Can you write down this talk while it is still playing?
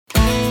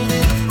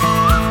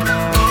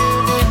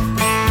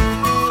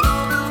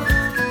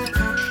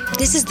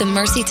This is the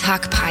Mercy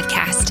Talk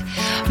podcast.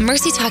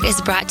 Mercy Talk is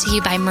brought to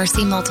you by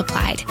Mercy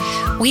Multiplied.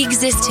 We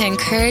exist to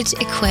encourage,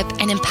 equip,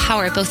 and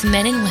empower both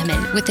men and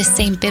women with the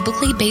same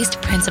biblically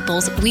based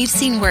principles we've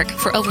seen work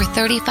for over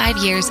 35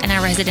 years in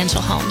our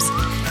residential homes.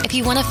 If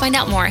you want to find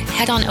out more,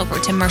 head on over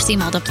to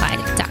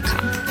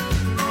mercymultiplied.com.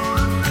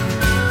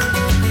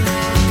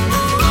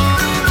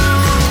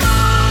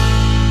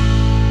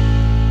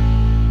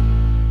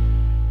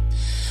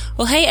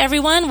 Well, hey,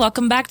 everyone.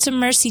 Welcome back to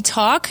Mercy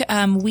Talk.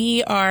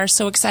 We are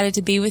so excited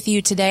to be with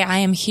you today. I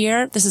am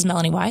here. This is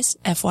Melanie Wise,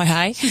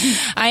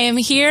 FYI. I am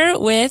here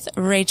with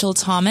Rachel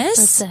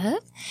Thomas. What's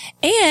up?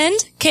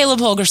 And Caleb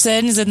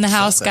Holgerson is in the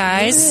house,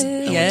 guys.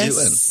 Hey.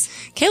 Yes.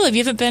 Caleb,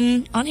 you haven't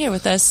been on here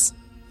with us.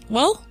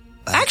 Well,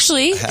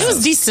 actually, it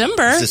was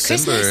December.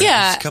 Christmas.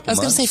 Yeah. It's a couple I was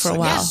going to say for a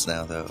while. months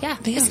now, though. Yeah,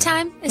 it's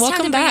time. It's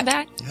Welcome time to bring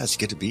back. it back. Yeah, it's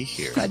good to be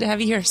here. Glad to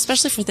have you here,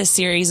 especially for this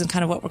series and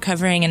kind of what we're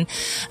covering.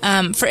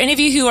 And for any of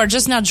you who are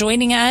just now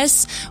joining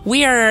us,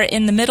 we are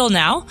in the middle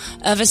now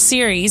of a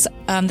series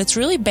that's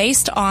really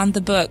based on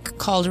the book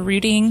called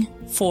Rooting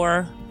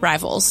for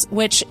Rivals,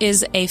 which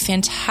is a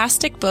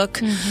fantastic book.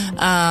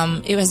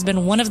 Mm-hmm. It has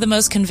been one of the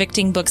most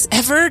convicting books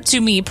ever to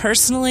me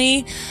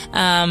personally.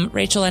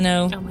 Rachel, I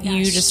know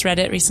you just read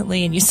it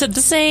recently and you said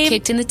the same.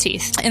 Kicked in the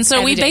teeth. And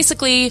so we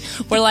basically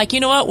were like, you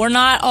know what? We're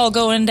not all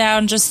going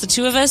down just the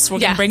two of us. We're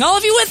going to bring all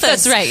of you with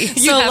us. That's right.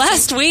 So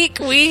last week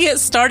we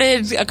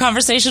started a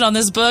conversation on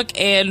this book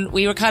and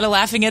we were kind of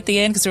laughing at the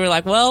end because we were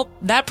like, well,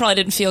 that probably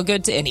didn't feel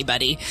good to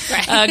anybody.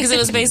 Right. Because it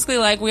was basically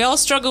like, we all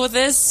struggle with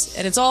this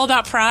and it's all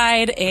about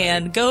pride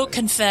and go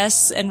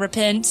confess and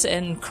repent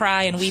and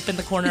cry and weep in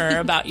the corner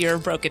about your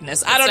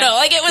brokenness. I don't know.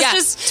 Like it was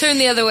just turn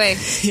the other way.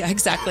 Yeah,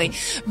 exactly.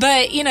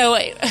 But, you know,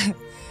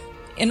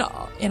 in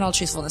all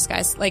truthfulness,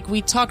 guys, like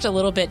we talked a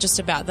little bit just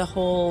about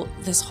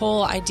this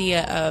whole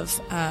idea of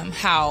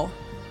how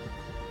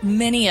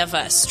many of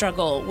us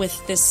struggle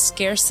with this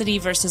scarcity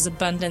versus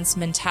abundance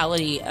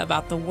mentality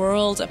about the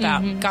world,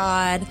 about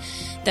God,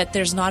 that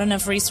there's not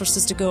enough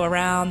resources to go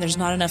around. There's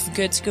not enough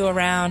good to go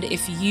around.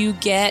 If you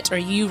get or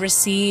you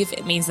receive,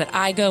 it means that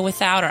I go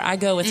without or I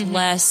go with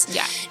less.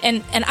 Yeah.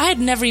 And I had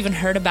never even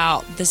heard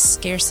about this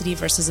scarcity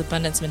versus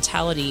abundance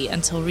mentality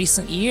until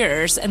recent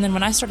years. And then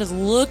when I started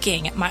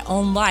looking at my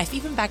own life,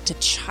 even back to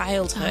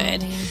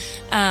childhood,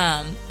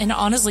 and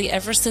honestly,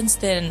 ever since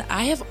then,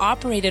 I have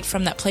operated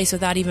from that place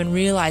without even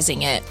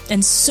realizing it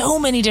in so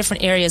many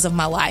different areas of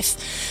my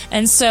life.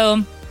 And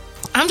so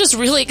I'm just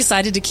really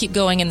excited to keep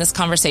going in this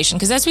conversation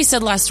because as we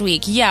said last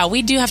week,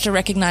 we do have to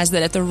recognize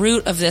that at the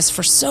root of this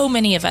for so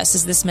many of us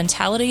is this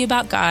mentality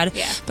about God,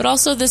 but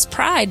also this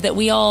pride that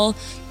we all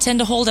tend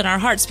to hold in our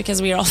hearts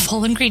because we are all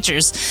fallen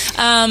creatures.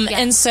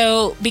 And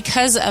so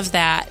because of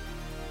that,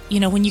 you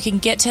know, when you can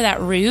get to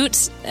that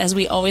root, as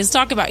we always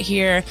talk about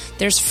here,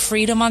 there's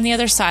freedom on the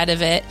other side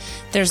of it.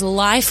 There's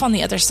life on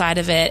the other side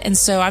of it. And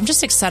so I'm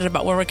just excited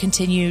about where we're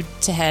continued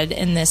to head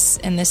in this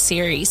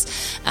series.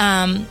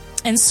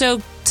 And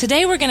so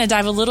today we're going to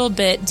dive a little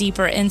bit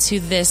deeper into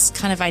this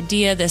kind of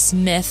idea, this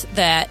myth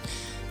that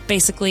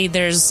basically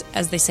there's,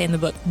 as they say in the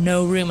book,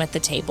 no room at the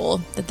table,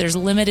 that there's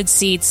limited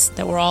seats,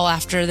 that we're all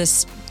after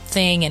this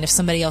thing. And if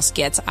somebody else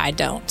gets, I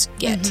don't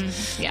get.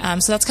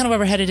 So that's kind of where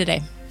we're headed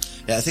today.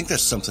 Yeah, I think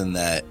that's something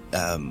that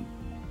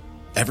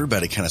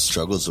everybody kind of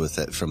struggles with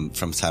it from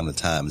time to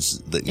time. Is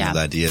the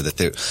idea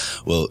that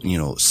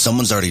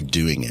someone's already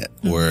doing it,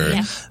 or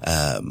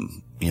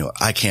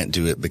I can't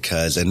do it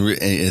because, and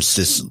it's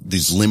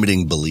these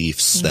limiting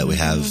beliefs that we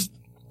have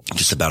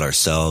just about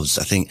ourselves.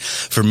 I think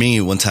for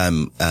me, one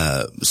time,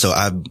 so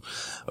I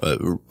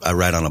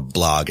write on a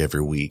blog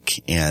every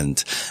week, and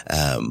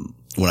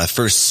when I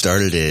first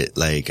started it,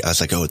 like I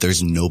was like, oh,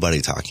 there's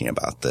nobody talking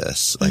about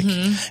this, like,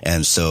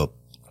 and so.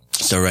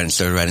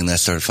 Started writing that,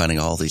 started finding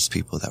all these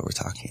people that were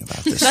talking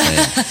about this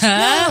thing.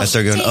 I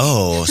started going,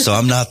 oh, so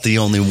I'm not the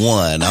only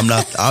one. I'm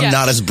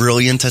not as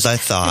brilliant as I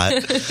thought,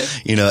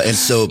 and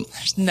so.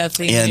 There's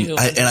nothing new.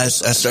 I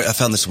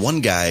found this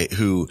one guy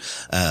who,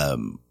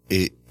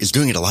 is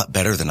doing it a lot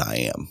better than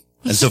I am.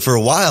 And so for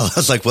a while I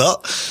was like,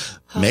 well,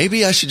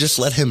 maybe I should just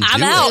let him do it.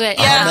 I'm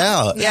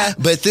out. Yeah.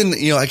 But then,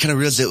 I kind of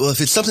realized that, well, if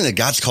it's something that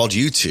God's called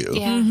you to,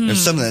 if it's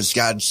something that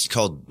God's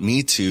called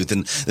me to,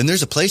 then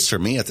there's a place for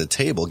me at the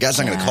table. God's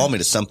not going to call me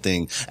to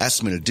something,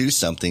 ask me to do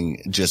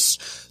something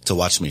just to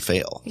watch me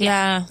fail.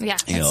 Yeah.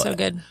 That's so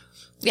good.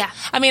 Yeah.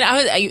 I mean,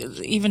 I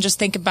even just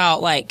think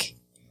about like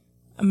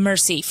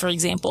mercy, for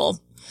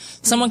example.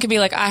 Someone could be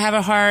like, I have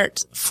a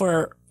heart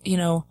for,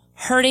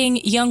 hurting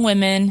young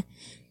women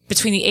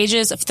between the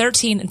ages of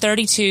 13 and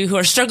 32 who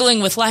are struggling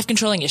with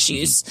life-controlling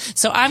issues.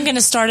 So I'm going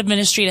to start a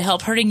ministry to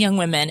help hurting young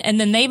women. And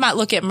then they might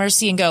look at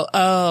mercy and go,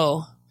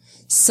 oh,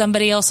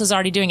 somebody else is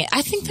already doing it.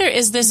 I think there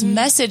is this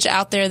message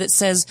out there that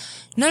says,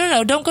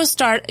 no, don't go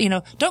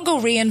don't go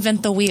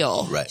reinvent the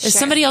wheel. Right. If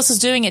somebody else is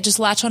doing it, just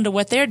latch onto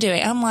what they're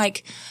doing. I'm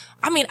like,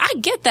 I mean, I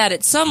get that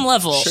at some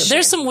level. Sure.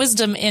 There's some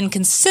wisdom in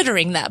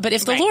considering that. But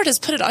if the Lord has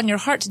put it on your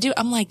heart to do,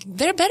 I'm like,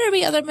 there better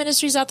be other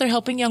ministries out there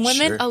helping young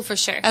women. Sure. Oh, for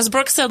sure. As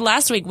Brooke said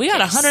last week, we got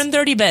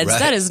 130 beds. Right.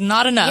 That is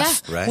not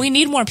enough. Yeah. Right. We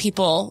need more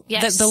people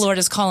Yes. that the Lord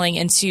is calling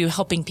into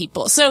helping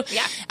people. So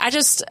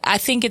I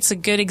think it's a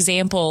good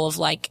example of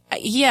like,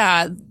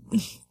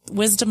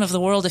 wisdom of the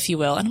world, if you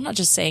will. And I'm not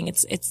just saying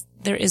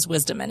there is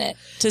wisdom in it.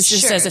 It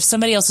just says if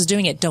somebody else is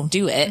doing it, don't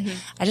do it.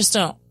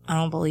 I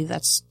don't believe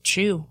that's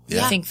true.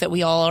 Yeah. I think that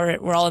we're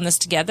all in this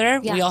together.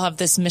 Yeah. We all have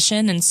this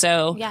mission. And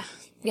so.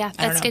 Yeah,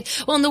 that's good.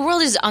 Well, and the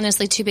world is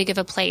honestly too big of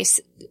a place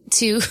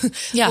to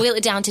boil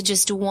it down to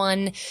just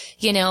one,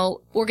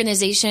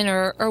 organization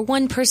or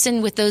one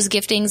person with those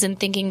giftings and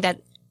thinking that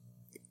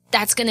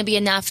that's going to be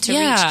enough to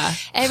reach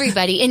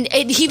everybody. And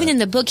even in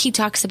the book, he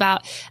talks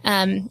about,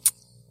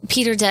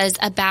 Peter does,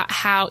 about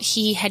how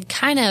he had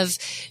kind of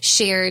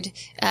shared,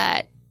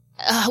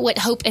 what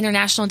Hope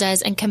International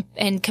does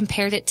and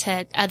compared it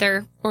to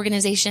other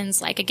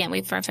organizations. Like, again,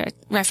 we've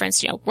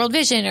referenced, World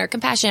Vision or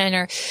Compassion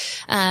or,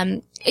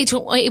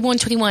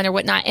 121 or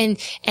whatnot. And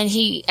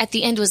he at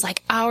the end was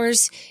like,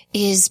 ours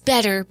is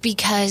better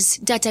because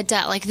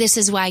like, this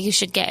is why you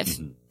should give.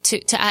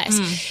 To us.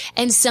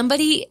 And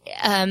somebody,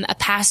 a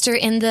pastor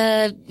in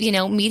the,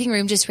 meeting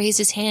room just raised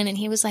his hand and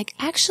he was like,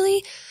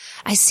 actually,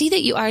 I see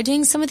that you are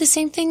doing some of the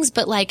same things,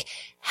 but like,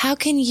 how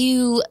can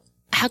you,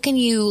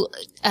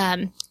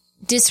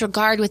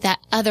 disregard what that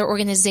other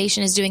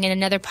organization is doing in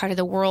another part of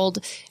the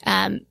world?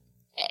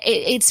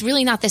 It's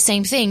really not the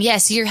same thing.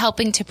 Yes, you're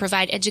helping to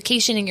provide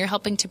education and you're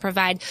helping to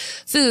provide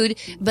food,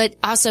 but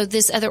also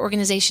this other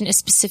organization is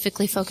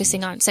specifically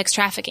focusing on sex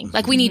trafficking.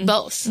 Like, we need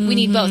both. We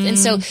need both. And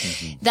so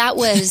that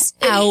was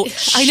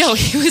ouch. I know.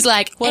 He was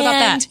like, what about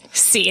that?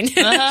 Scene.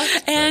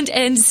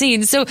 And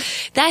scene. So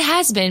that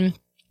has been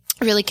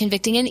really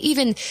convicting. And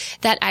even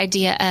that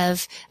idea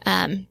of,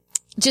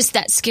 just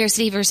that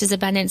scarcity versus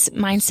abundance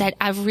mindset,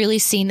 I've really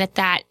seen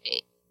that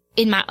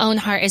in my own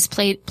heart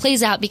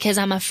plays out because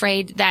I'm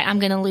afraid that I'm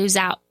going to lose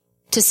out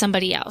to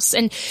somebody else.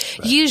 And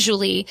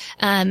usually,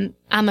 I'm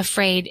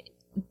afraid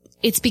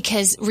it's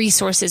because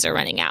resources are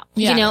running out,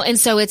 and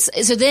so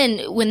then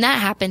when that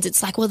happens,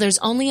 it's like, well, there's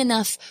only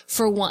enough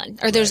for one,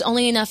 or there's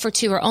only enough for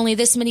two, or only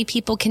this many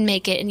people can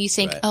make it. And you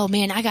think, oh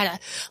man, I gotta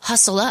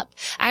hustle up.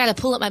 I gotta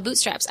pull up my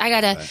bootstraps. I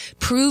gotta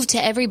prove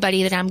to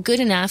everybody that I'm good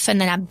enough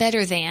and that I'm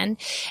better than.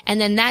 And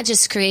then that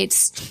just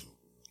creates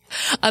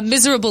a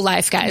miserable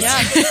life, guys,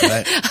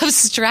 of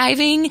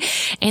striving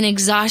and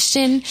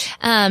exhaustion.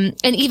 And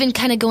even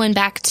kind of going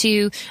back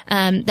to,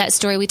 that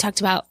story we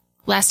talked about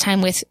last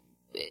time with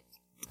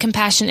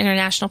Compassion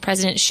International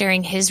president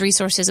sharing his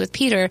resources with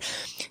Peter,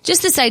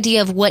 just this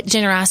idea of what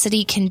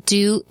generosity can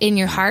do in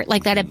your heart,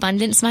 like that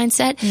abundance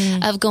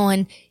mindset of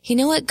going, you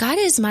know what, God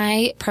is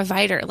my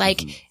provider.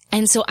 Like,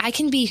 and so I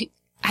can be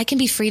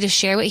free to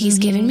share what he's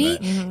given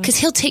me because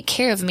he'll take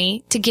care of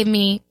me to give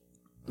me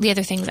the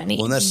other things I need.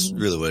 Well, and that's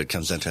really what it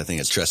comes down to. I think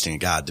it's trusting in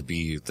God to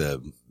be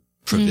the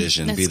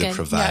provision, be the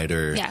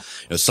provider. Yeah.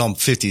 Psalm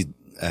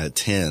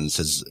 50:10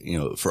 says,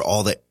 for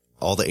all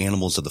the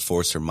animals of the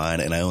forest are mine,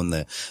 and I own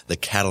the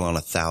cattle on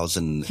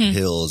 1,000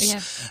 hills.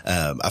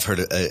 Yeah. I've heard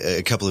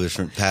a couple of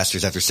different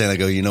pastors after saying, I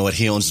go, you know what?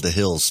 He owns the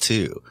hills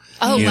too.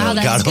 Oh, wow.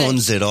 God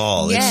owns it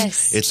all.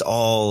 Yes. It's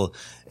all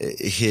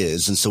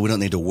his. And so we don't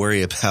need to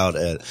worry about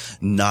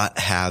not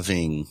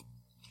having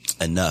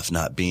enough,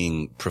 not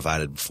being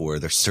provided for.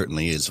 There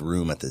certainly is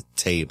room at the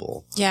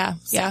table. Yeah.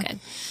 So good.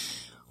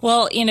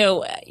 Well,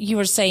 you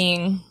were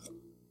saying,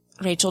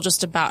 Rachel,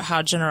 just about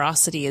how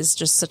generosity is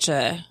just such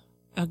a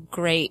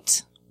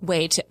great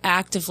way to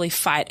actively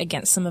fight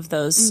against some of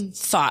those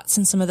thoughts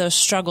and some of those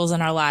struggles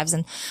in our lives.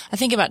 And I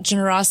think about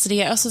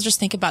generosity. I also just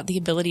think about the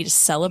ability to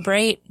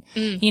celebrate,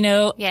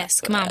 yes,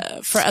 come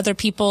on, for other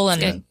people.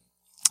 And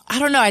I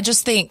don't know. I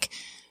just think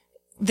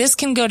this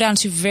can go down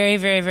to very,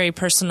 very, very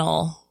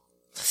personal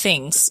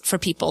things for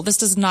people. This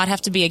does not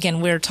have to be,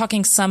 again, we're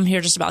talking some here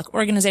just about like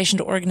organization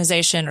to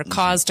organization or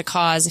cause to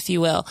cause, if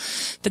you will,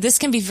 but this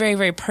can be very,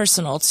 very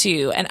personal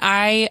too. And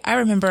I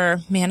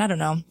remember, man, I don't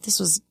know, this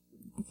was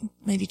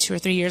maybe 2 or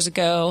 3 years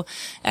ago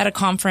at a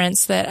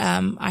conference that,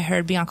 I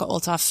heard Bianca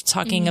Olthoff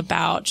talking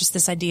about just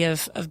this idea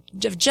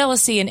of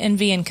jealousy and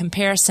envy and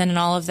comparison and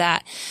all of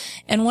that.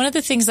 And one of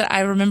the things that I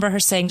remember her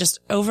saying just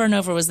over and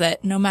over was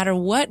that no matter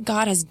what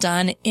God has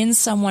done in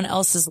someone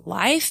else's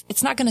life,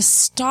 it's not going to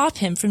stop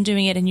him from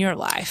doing it in your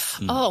life.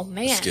 Oh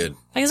man. That's good.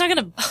 Like, it's not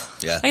going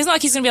to, like, it's not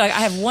like he's going to be like,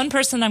 I have one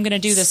person I'm going to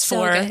do this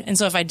for. Good. And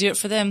so if I do it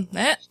for them,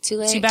 too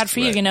late. Too bad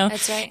for you,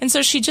 That's right. And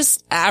so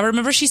I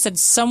remember she said,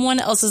 someone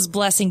else's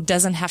blessing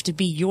doesn't have to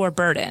be your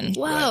burden.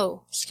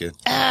 Whoa. That's good.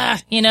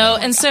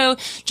 And so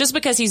just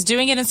because he's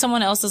doing it in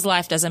someone else's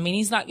life doesn't mean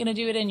he's not going to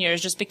do it in yours.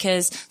 Just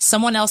because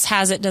someone else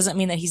has it doesn't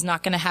mean that he's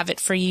not going to have it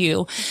for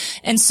you.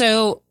 And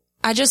so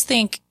I just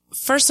think,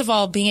 first of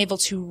all, being able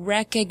to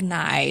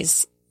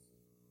recognize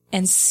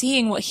and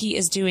seeing what he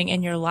is doing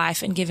in your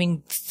life and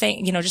giving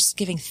just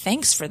giving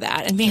thanks for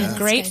that and being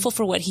grateful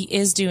for what he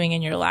is doing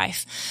in your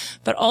life,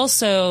 but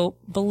also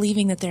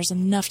believing that there's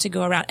enough to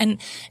go around. And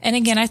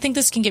again, I think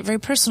this can get very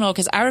personal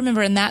because I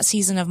remember in that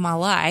season of my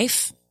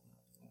life,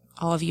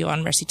 all of you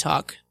on Mercy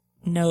Talk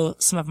know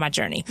some of my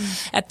journey.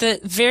 At the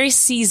very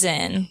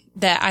season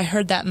that I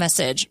heard that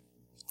message,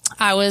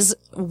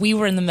 we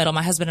were in the middle,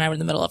 my husband and I were in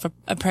the middle of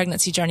a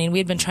pregnancy journey, and we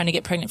had been trying to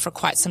get pregnant for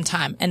quite some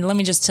time. And let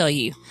me just tell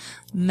you,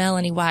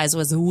 Melanie Wise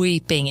was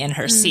weeping in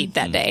her seat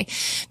that day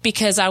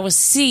because I was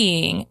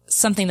seeing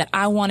something that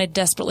I wanted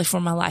desperately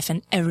for my life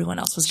and everyone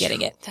else was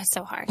getting it. That's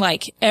so hard.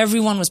 Like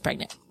everyone was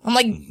pregnant. I'm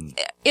like,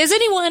 is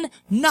anyone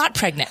not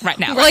pregnant right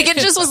now? Like it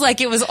just was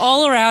like, it was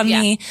all around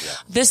me. Yeah.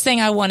 This thing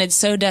I wanted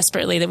so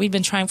desperately that we'd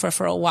been trying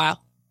for a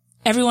while.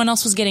 Everyone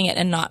else was getting it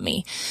and not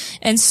me.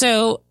 And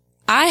so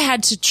I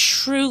had to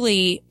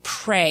truly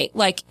pray,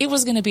 like it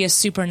was going to be a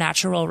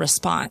supernatural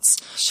response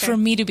for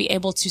me to be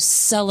able to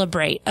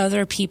celebrate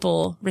other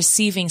people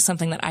receiving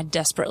something that I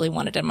desperately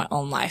wanted in my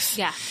own life.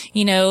 Yeah.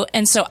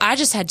 And so I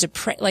just had to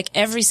pray, like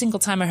every single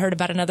time I heard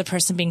about another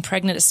person being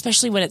pregnant,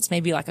 especially when it's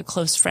maybe like a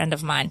close friend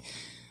of mine,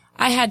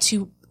 I had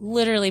to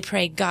literally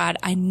pray, God,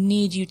 I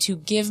need you to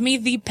give me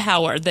the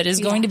power that is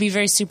going to be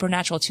very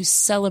supernatural to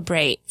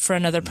celebrate for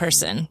another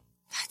person.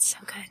 That's so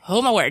good.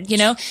 Oh my word,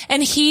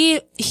 and he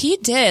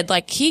did,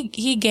 like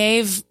he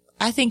gave,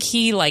 I think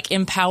he like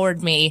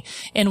empowered me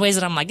in ways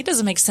that I'm like, it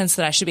doesn't make sense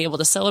that I should be able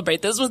to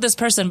celebrate this with this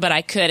person, but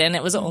I could. And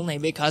it was only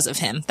because of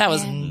him. That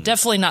was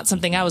definitely not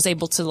something I was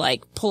able to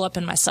like pull up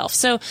in myself.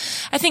 So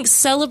I think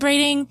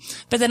celebrating,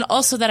 but then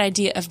also that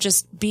idea of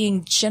just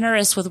being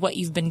generous with what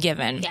you've been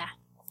given. Yeah.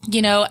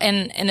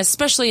 And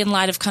especially in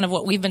light of kind of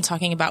what we've been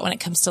talking about when it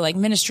comes to like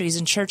ministries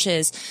and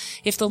churches,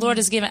 if the Lord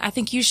has given, I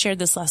think you shared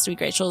this last week,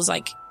 Rachel, is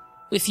like,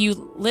 if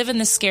you live in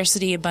this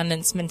scarcity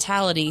abundance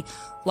mentality,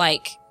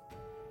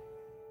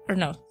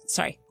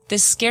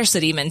 this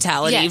scarcity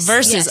mentality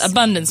versus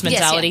abundance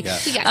mentality,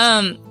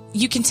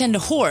 you can tend to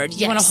hoard.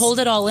 You want to hold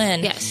it all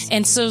in. Yes.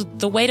 And so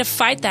the way to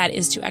fight that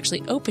is to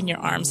actually open your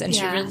arms and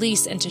to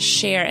release and to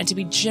share and to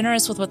be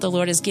generous with what the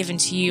Lord has given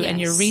to you and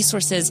your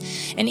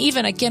resources. And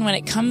even again, when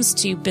it comes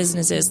to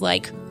businesses,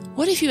 like,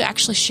 what if you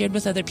actually shared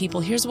with other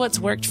people? Here's what's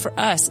worked for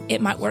us.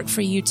 It might work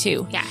for you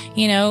too.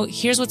 Yeah.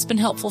 Here's what's been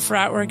helpful for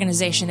our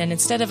organization. And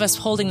instead of us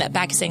holding that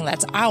back and saying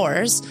that's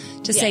ours,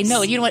 to say,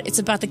 no, you know what? It's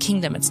about the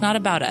kingdom. It's not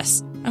about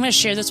us. I'm going to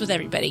share this with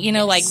everybody.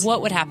 Like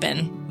what would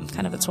happen?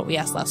 Kind of that's what we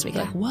asked last week.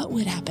 Like what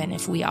would happen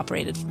if we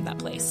operated from that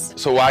place?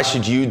 So why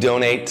should you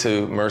donate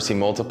to Mercy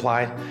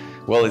Multiplied?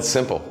 Well, it's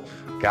simple.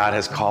 God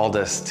has called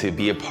us to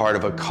be a part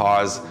of a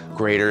cause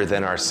greater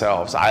than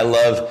ourselves. I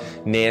love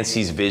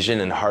Nancy's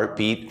vision and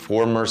heartbeat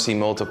for Mercy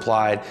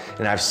Multiplied,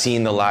 and I've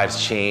seen the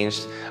lives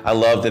changed. I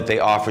love that they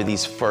offer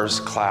these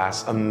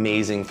first-class,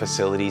 amazing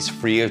facilities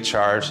free of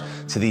charge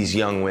to these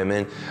young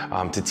women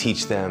to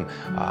teach them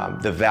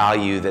the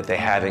value that they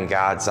have in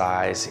God's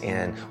eyes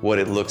and what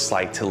it looks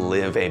like to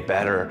live a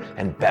better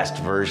and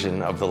best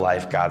version of the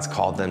life God's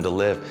called them to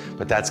live.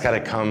 But that's got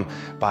to come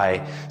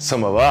by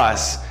some of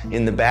us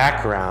in the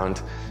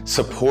background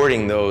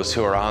supporting those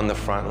who are on the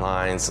front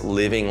lines,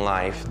 living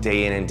life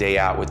day in and day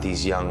out with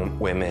these young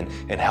women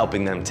and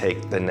helping them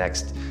take the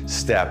next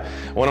step.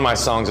 One of my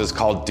songs is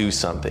called Do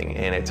Something,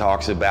 and it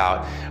talks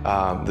about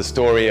the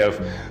story of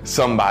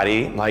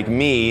somebody like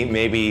me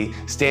maybe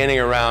standing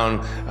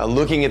around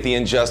looking at the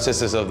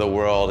injustices of the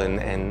world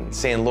and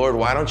saying, Lord,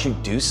 why don't you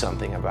do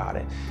something about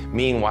it?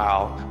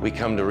 Meanwhile, we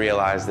come to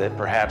realize that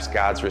perhaps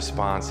God's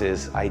response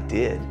is, I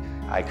did.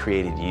 I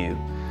created you.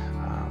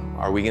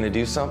 Are we going to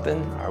do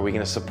something? Are we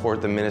going to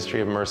support the ministry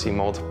of Mercy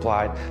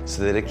Multiplied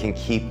so that it can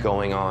keep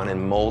going on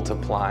and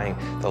multiplying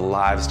the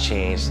lives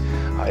changed?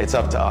 It's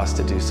up to us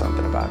to do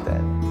something about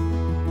that.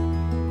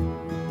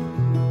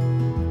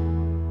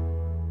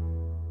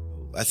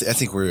 I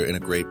think we're in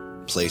a great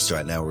place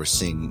right now. We're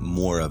seeing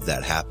more of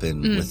that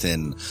happen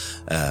within,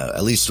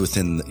 at least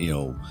within,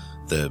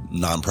 the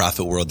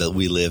nonprofit world that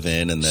we live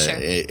in and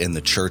in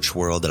the church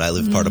world that I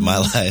live part of my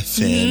life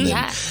in.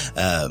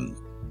 And,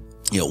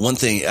 one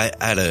thing I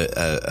had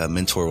a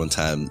mentor one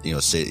time,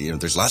 say,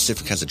 there's lots of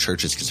different kinds of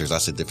churches because there's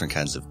lots of different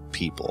kinds of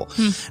people.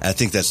 And I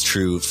think that's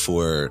true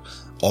for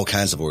all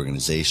kinds of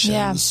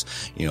organizations.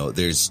 Yeah.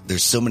 There's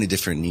so many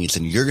different needs,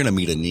 and you're going to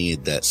meet a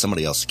need that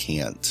somebody else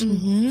can't.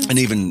 Mm-hmm. And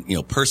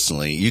even,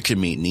 personally, you can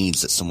meet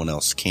needs that someone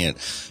else can't.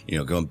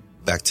 Going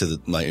back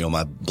to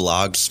my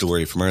blog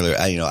story from earlier,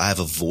 I have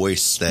a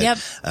voice that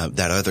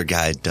that other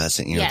guy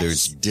doesn't.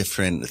 There's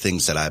different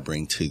things that I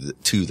bring to the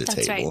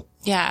That's table. Right.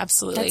 Yeah,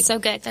 absolutely. That's so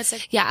good.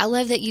 I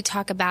love that you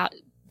talk about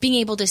being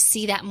able to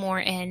see that more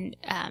in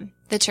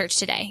the church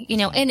today,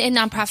 and in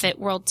nonprofit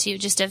world too,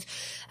 just of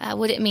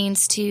what it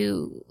means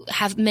to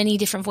have many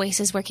different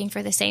voices working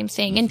for the same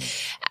thing. And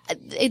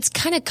it's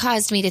kind of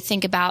caused me to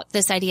think about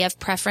this idea of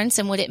preference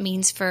and what it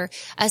means for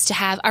us to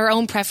have our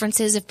own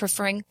preferences of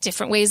preferring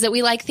different ways that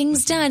we like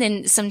things done.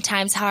 And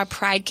sometimes how our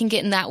pride can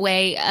get in that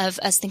way of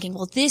us thinking,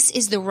 well, this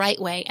is the right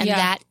way and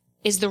that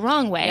is the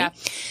wrong way. Yeah.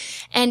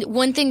 And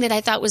one thing that I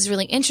thought was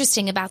really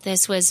interesting about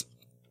this was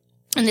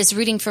in this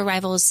Rooting for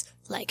Rivals,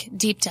 like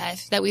deep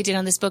dive that we did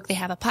on this book, they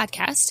have a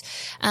podcast.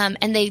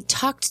 And they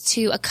talked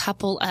to a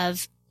couple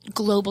of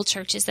global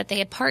churches that they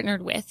had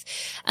partnered with.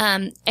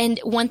 And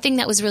one thing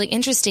that was really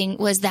interesting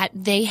was that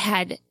they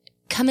had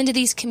come into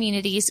these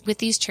communities with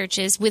these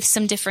churches with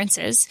some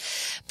differences,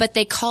 but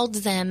they called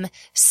them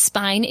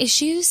spine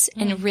issues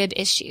and rib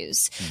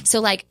issues.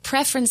 So like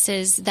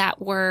preferences that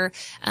were,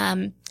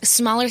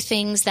 smaller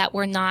things that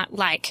were not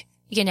like,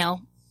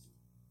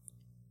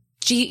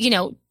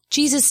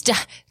 Jesus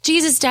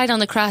died on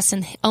the cross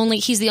and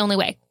he's the only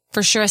way.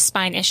 For sure a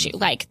spine issue.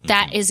 Like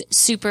that is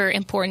super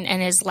important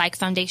and is like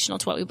foundational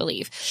to what we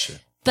believe. Sure.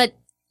 But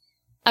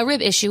a rib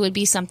issue would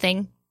be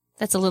something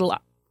that's a little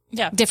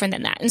different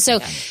than that. And so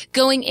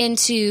going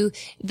into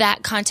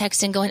that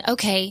context and going,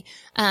 okay,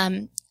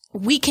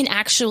 we can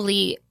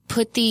actually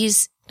put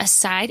these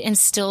aside and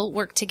still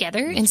work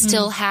together and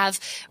still have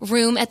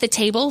room at the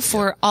table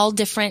for all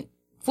different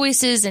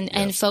voices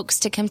and folks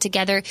to come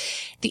together.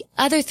 The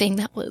other thing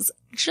that was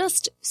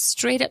just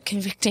straight up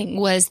convicting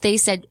was they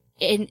said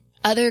in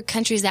other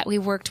countries that we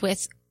worked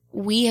with,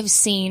 we have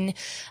seen,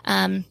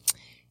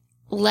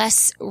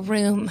 less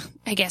room,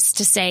 I guess,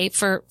 to say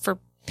for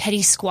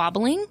petty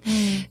squabbling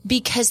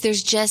because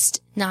there's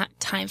just not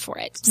time for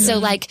it. So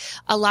like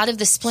a lot of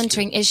the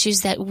splintering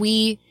issues that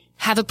we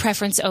have a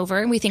preference over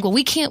and we think, well,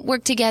 we can't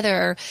work together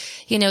or,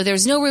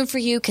 there's no room for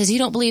you because you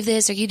don't believe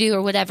this or you do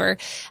or whatever.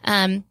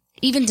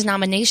 Even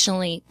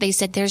denominationally, they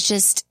said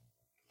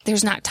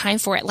there's not time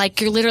for it.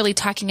 Like you're literally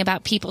talking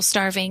about people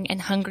starving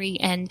and hungry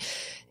and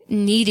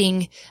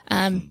needing,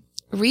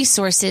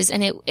 resources.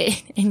 And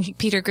and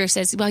Peter Greer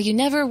says, well, you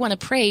never want to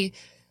pray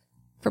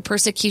for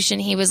persecution.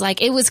 He was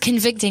like, it was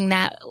convicting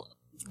that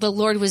the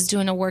Lord was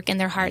doing a work in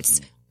their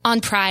hearts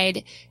on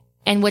pride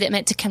and what it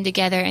meant to come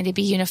together and to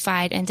be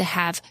unified and to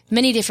have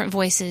many different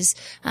voices,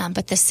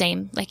 but the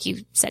same, like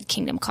you said,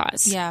 kingdom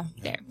cause. Yeah.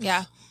 There.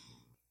 Yeah.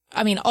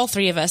 I mean, all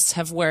three of us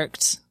have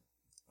worked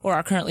or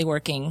are currently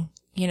working,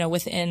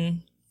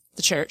 within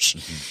the church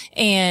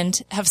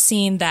and have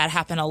seen that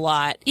happen a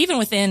lot, even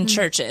within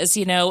churches,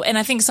 and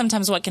I think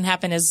sometimes what can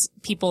happen is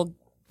people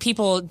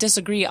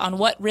disagree on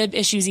what rib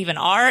issues even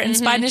are and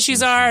spine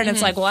issues are. And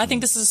it's like, well, I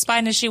think this is a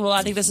spine issue. Well,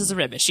 I think this is a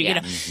rib issue,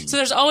 So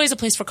there's always a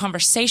place for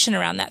conversation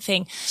around that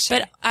thing. Sure.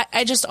 But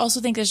I just also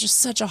think there's just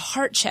such a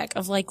heart check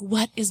of like,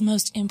 what is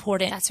most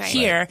important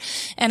here?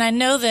 Right. And I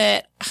know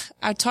that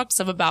I talked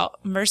some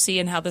about mercy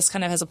and how this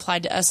kind of has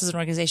applied to us as an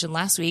organization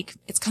last week.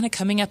 It's kind of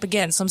coming up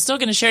again. So I'm still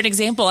going to share an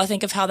example, I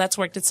think, of how that's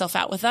worked itself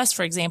out with us,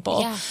 for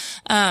example.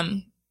 Yeah.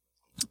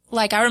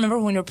 Like I remember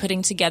when we were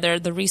putting together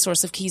the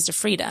resource of Keys to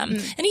Freedom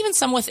and even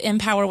some with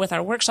Empower with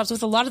our workshops,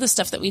 with a lot of the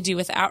stuff that we do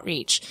with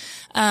outreach.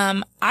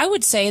 I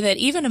would say that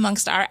even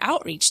amongst our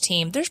outreach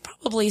team, there's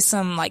probably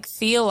some like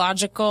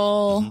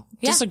theological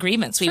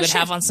disagreements we would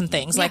have on some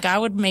things. Like I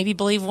would maybe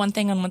believe one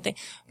thing on one thing.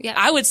 Yeah.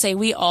 I would say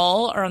we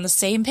all are on the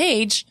same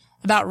page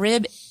about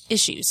rib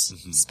issues.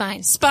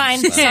 Spine.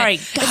 Sorry. Gosh.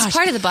 It's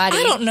part of the body.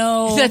 I don't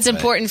know. That's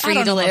important for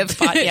you to live.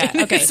 Yeah.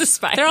 Okay. It's the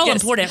spine. They're all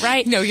important,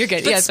 right? No, you're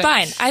good. But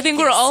spine. I think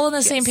we're all on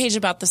the same page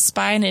about the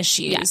spine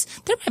issues.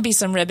 Yeah. There might be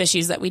some rib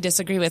issues that we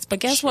disagree with, but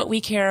guess what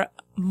we care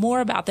more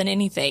about than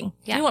anything?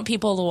 Yeah. We want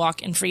people to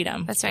walk in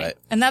freedom. That's right.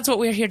 And that's what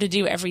we're here to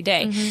do every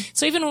day.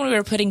 So even when we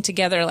were putting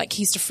together like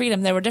Keys to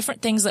Freedom, there were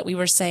different things that we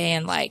were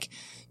saying like,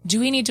 do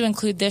we need to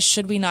include this?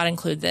 Should we not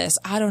include this?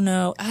 I don't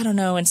know.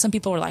 And some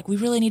people were like, we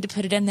really need to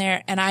put it in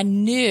there. And I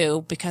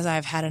knew, because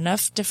I've had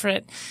enough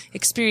different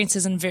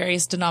experiences in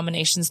various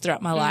denominations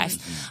throughout my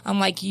life. I'm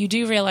like, you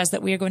do realize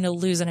that we are going to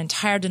lose an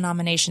entire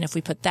denomination if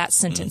we put that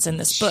sentence in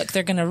this book.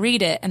 They're going to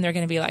read it and they're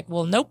going to be like,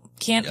 well, nope,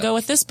 can't go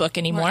with this book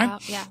anymore.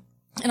 Yeah.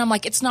 And I'm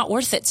like, it's not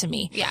worth it to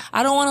me. Yeah.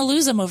 I don't want to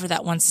lose them over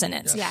that one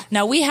sentence. Yeah.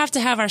 Now we have to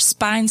have our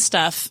spine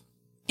stuff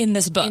in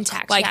this book.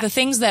 Intact, like the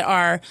things that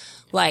are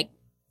like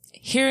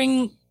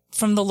hearing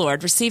from the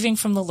Lord, receiving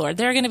from the Lord.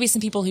 There are going to be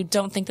some people who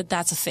don't think that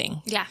that's a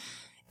thing. Yeah.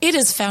 It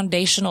is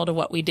foundational to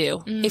what we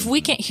do. If we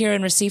can't hear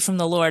and receive from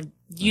the Lord,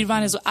 you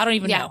might as well, I don't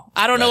even know.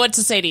 I don't know what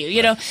to say to you.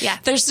 You know,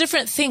 there's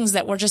different things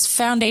that were just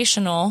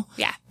foundational.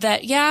 Yeah.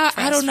 That,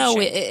 I don't know.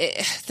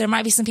 There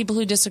might be some people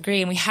who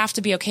disagree and we have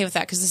to be okay with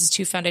that because this is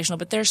too foundational,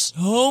 but there's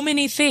so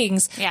many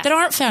things that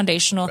aren't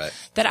foundational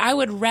that I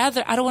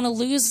don't want to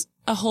lose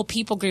a whole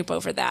people group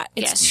over that.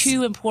 It's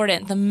too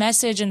important. The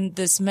message and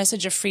this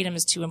message of freedom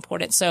is too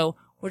important. So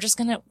we're just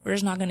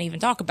not gonna even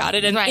talk about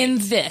it in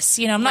this.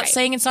 You know, I'm not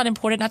saying it's not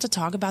important not to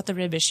talk about the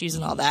rib issues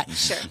and all that.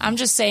 Sure. I'm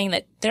just saying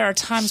that there are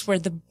times where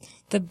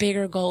the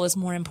bigger goal is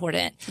more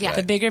important. Yeah.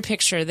 The bigger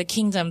picture, the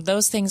kingdom,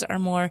 those things are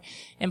more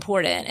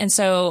important. And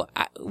so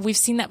we've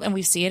seen that and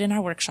we see it in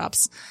our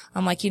workshops.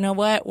 I'm like, you know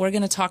what? We're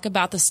going to talk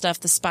about the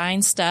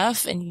spine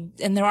stuff. And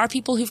there are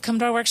people who've come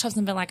to our workshops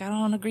and been like, I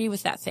don't agree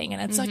with that thing.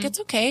 And it's like, it's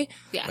okay.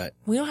 Yeah. Right.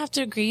 We don't have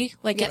to agree.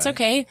 Like, it's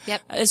okay.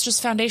 Yep. It's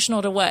just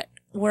foundational to what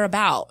we're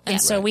about. And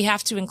so we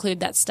have to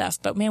include that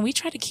stuff. But man, we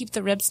try to keep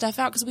the rib stuff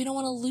out because we don't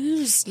want to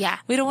lose. Yeah.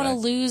 We don't want to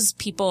lose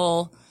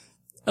people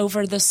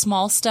over the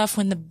small stuff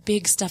when the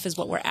big stuff is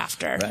what we're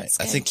after. Right.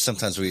 I think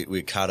sometimes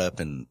we caught up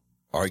in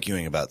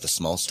arguing about the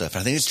small stuff.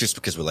 I think it's just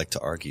because we like to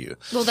argue.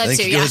 Well, that's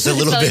true. It goes a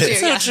little bit.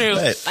 So true.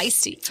 Right.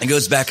 Feisty. It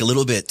goes back a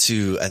little bit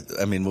to,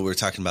 I mean, what we were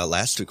talking about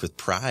last week with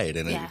pride,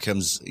 and Yeah. it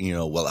becomes,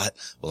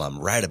 I'm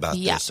right about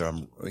this, or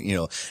I'm,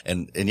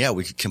 and yeah,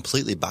 we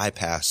completely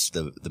bypass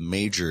the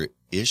major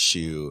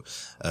issue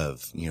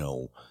of,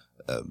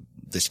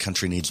 this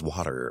country needs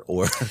water,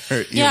 or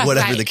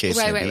whatever the case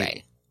may be.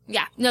 Right.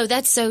 Yeah. No,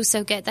 that's so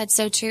good. That's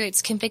so true.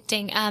 It's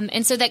convicting.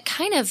 And so that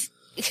kind of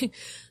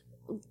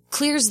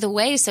clears the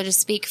way, so to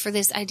speak, for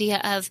this idea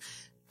of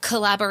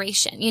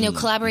collaboration.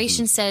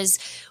 Collaboration says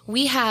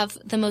we have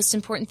the most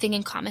important thing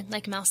in common,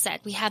 like Mel said.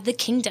 We have the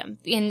kingdom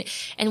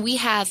and we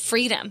have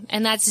freedom,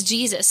 and that's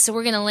Jesus. So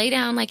we're going to lay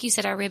down, like you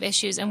said, our rib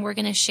issues, and we're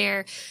going to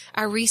share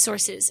our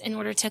resources in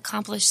order to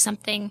accomplish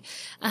something,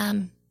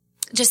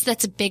 just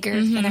that's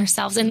bigger than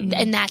ourselves.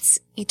 And that's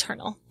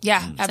eternal.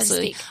 Yeah, so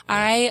absolutely.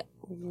 I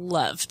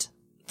loved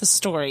the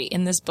story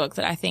in this book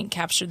that I think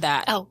captured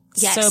that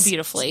so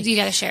beautifully. You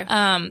got to share.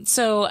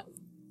 So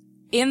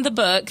in the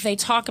book, they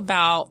talk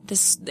about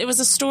this. It was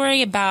a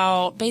story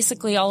about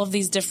basically all of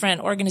these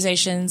different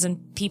organizations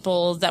and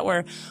people that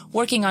were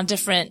working on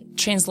different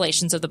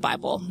translations of the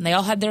Bible. And they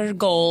all had their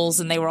goals,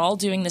 and they were all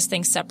doing this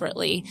thing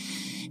separately.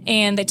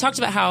 And they talked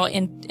about how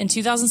in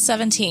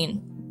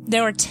 2017,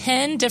 there were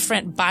 10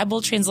 different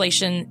Bible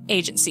translation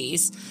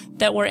agencies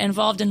that were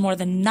involved in more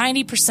than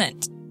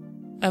 90%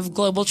 of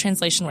global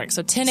translation work.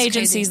 So 10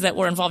 agencies that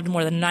were involved in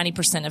more than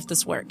 90% of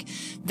this work.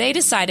 They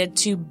decided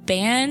to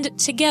band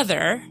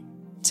together,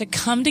 to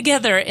come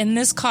together in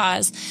this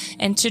cause,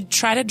 and to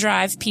try to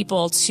drive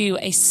people to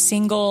a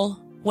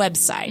single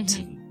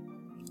website.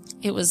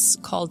 It was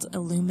called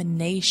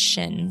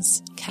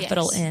Illuminations,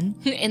 capital N.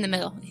 In the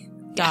middle.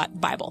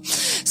 Bible.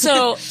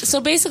 So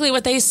basically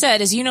what they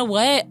said is, you know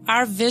what?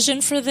 Our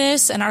vision for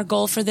this and our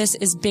goal for this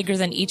is bigger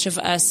than each of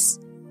us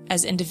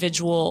as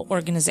individual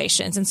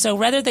organizations. And so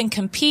rather than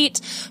compete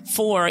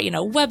for,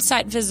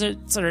 website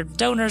visits or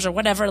donors or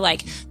whatever,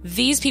 like,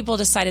 these people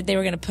decided they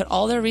were going to put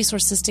all their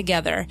resources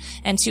together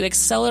and to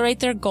accelerate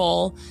their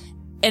goal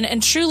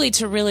and truly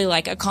to really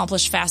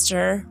accomplish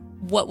faster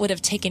what would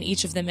have taken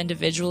each of them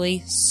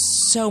individually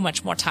so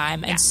much more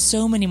time and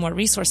so many more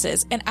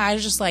resources. And I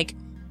was just like,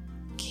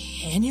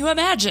 can you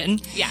imagine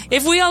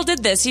if we all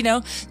did this,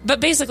 But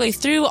basically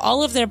through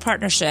all of their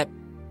partnership,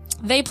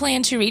 they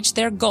plan to reach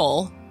their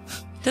goal.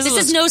 This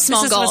is no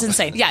small goal. This is what's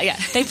insane. Yeah.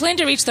 They plan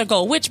to reach their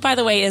goal, which, by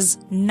the way, is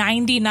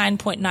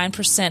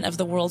 99.9% of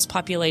the world's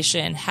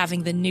population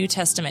having the New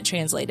Testament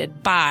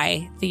translated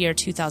by the year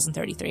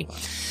 2033.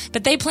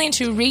 But they plan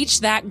to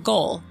reach that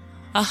goal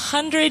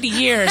 100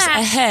 years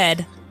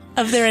ahead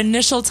of their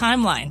initial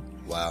timeline.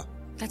 Wow.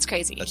 That's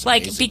crazy. That's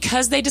amazing.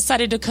 Because they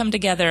decided to come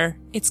together,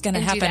 it's going to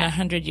happen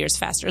 100 years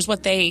faster is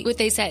what they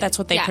said. That's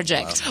what they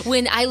project. Wow.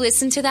 When I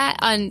listened to that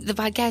on the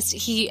podcast,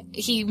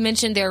 he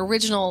mentioned their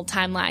original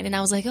timeline, and I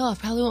was like, I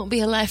probably won't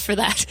be alive for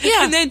that.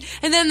 Yeah.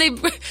 And then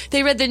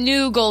they read the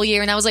new goal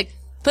year, and I was like,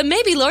 but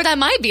maybe, Lord, I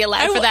might be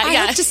alive for that. I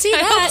hope to see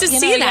that. I hope to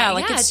see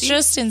that. It's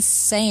just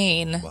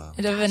insane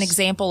of an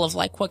example of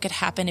what could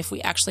happen if we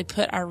actually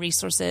put our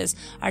resources,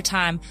 our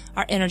time,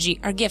 our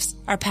energy, our gifts,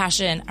 our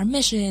passion, our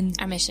mission,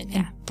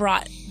 and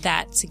brought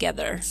that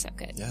together. So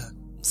good. Yeah.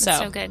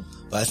 So good.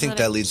 Well, I think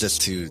that leads us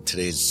to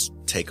today's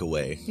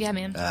takeaway. Yeah,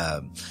 man.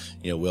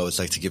 We always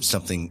like to give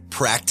something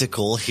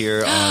practical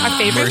here on our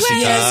favorite Mercy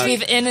word. Talk. Yes,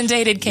 we've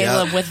inundated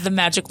Caleb with the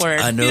magic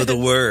word. I know the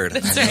word.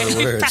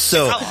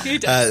 So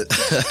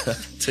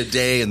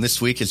today and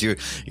this week, as you're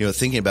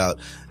thinking about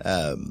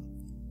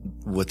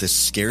what this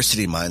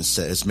scarcity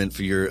mindset has meant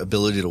for your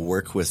ability to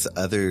work with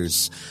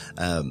others,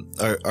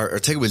 our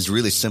takeaway is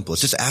really simple.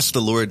 It's just ask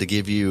the Lord to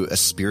give you a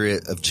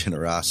spirit of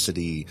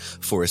generosity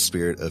for a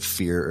spirit of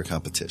fear or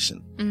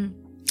competition.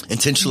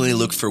 Intentionally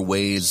look for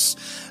ways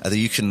that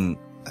you can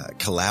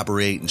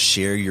collaborate and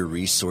share your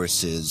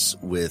resources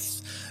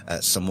with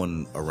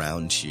someone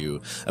around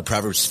you.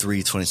 Proverbs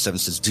 3:27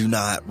 says, "Do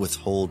not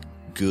withhold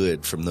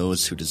good from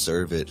those who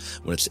deserve it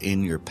when it's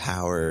in your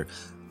power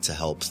to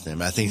help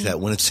them." I think that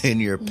when it's in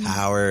your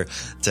power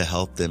to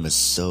help them is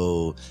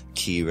so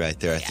key right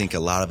there. I think a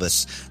lot of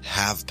us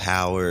have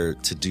power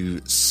to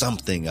do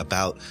something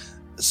about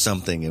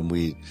something, and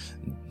we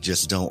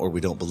just don't, or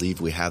we don't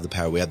believe we have the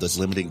power. We have those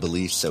limiting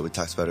beliefs that we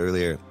talked about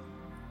earlier.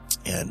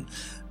 And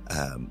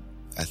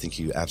I think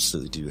you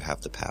absolutely do have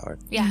the power.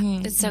 Yeah,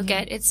 it's so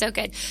good. It's so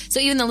good. So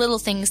even the little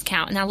things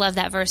count. And I love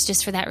that verse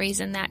just for that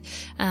reason that,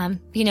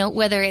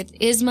 whether it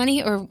is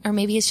money or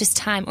maybe it's just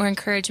time or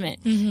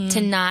encouragement to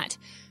not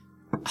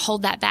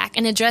hold that back,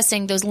 and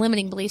addressing those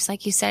limiting beliefs,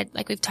 like you said,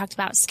 like we've talked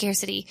about,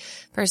 scarcity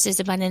versus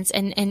abundance,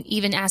 and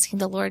even asking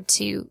the Lord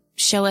to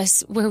show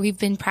us where we've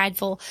been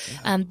prideful.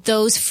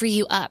 Those free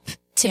you up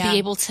to be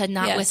able to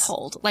not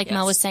withhold, like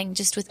Mel was saying,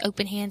 just with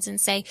open hands and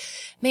say,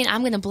 man,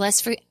 I'm going to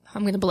bless for you.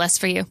 I'm going to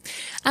bless you.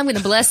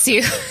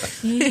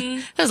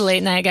 That was a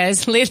late night,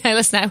 guys. Late night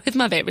last night with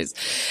my babies.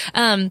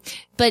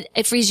 But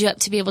it frees you up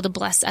to be able to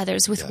bless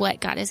others with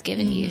what God has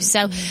given you.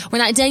 So we're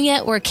not done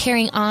yet. We're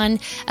carrying on.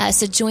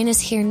 So join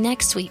us here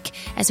next week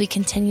as we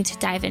continue to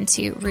dive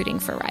into rooting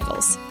for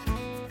rivals.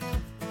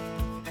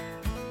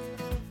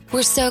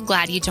 We're so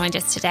glad you joined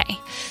us today.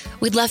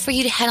 We'd love for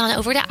you to head on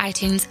over to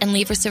iTunes and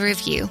leave us a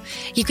review.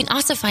 You can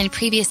also find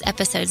previous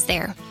episodes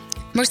there.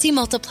 Mercy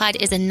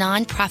Multiplied is a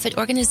nonprofit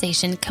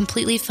organization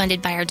completely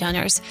funded by our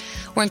donors.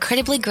 We're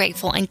incredibly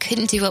grateful and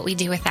couldn't do what we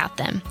do without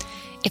them.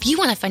 If you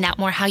want to find out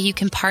more how you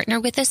can partner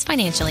with us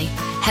financially,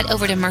 head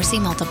over to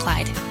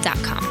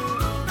mercymultiplied.com.